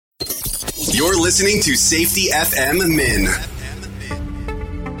You're listening to Safety FM Min.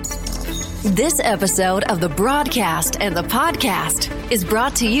 This episode of the broadcast and the podcast is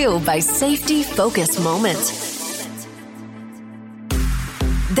brought to you by Safety Focus Moments.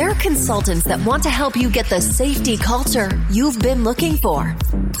 They're consultants that want to help you get the safety culture you've been looking for.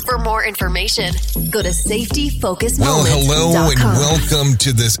 For more information, go to safetyfocusmoments.com. Well, hello and welcome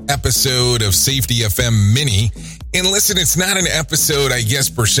to this episode of Safety FM Mini. And listen, it's not an episode, I guess,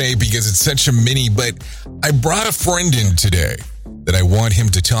 per se, because it's such a mini, but I brought a friend in today that I want him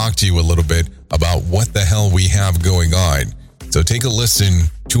to talk to you a little bit about what the hell we have going on. So take a listen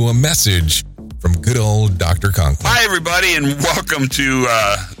to a message from good old Dr. Conklin. Hi, everybody, and welcome to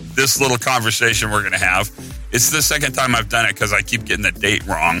this little conversation we're going to have. It's the second time I've done it because I keep getting the date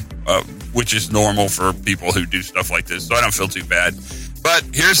wrong, which is normal for people who do stuff like this, so I don't feel too bad. But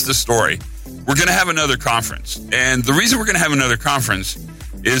here's the story. We're going to have another conference, and the reason we're going to have another conference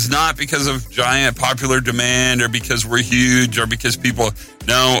is not because of giant popular demand or because we're huge or because people...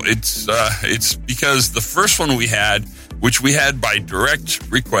 No, it's because the first one we had, which we had by direct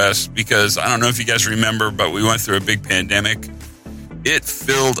request, because I don't know if you guys remember, but we went through a big pandemic. It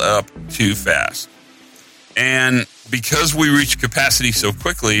filled up too fast. And because we reached capacity so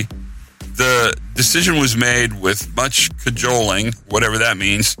quickly, the decision was made with much cajoling, whatever that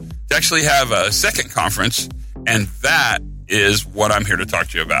means, to actually have a second conference, and that is what I'm here to talk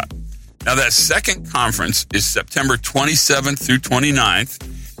to you about. Now, that second conference is September 27th through 29th,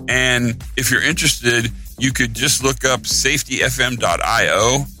 and if you're interested, you could just look up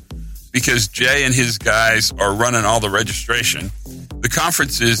safetyfm.io, because Jay and his guys are running all the registration. The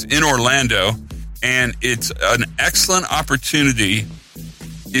conference is in Orlando, and it's an excellent opportunity,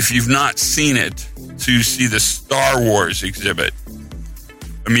 if you've not seen it, to see the Star Wars exhibit,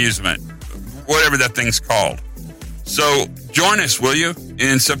 amusement, whatever that thing's called. So join us, will you,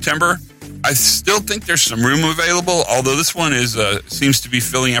 in September? I still think there's some room available, although this one is seems to be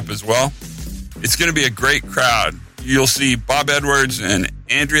filling up as well. It's going to be a great crowd. You'll see Bob Edwards and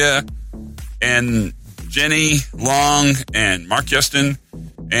Andrea and Jenny Long and Mark Yeston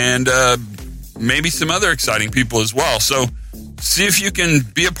and maybe some other exciting people as well. So see if you can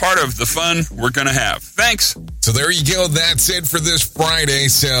be a part of the fun we're going to have. Thanks. So there you go. That's it for this Friday.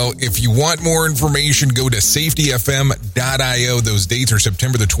 So if you want more information, go to safetyfm.io. Those dates are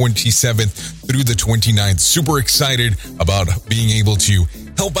September the 27th through the 29th. Super excited about being able to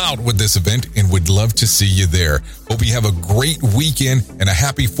help out with this event and would love to see you there. Hope you have a great weekend and a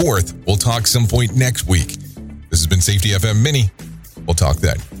happy 4th. We'll talk some point next week. This has been Safety FM Mini. We'll talk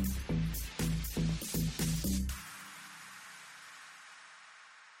then.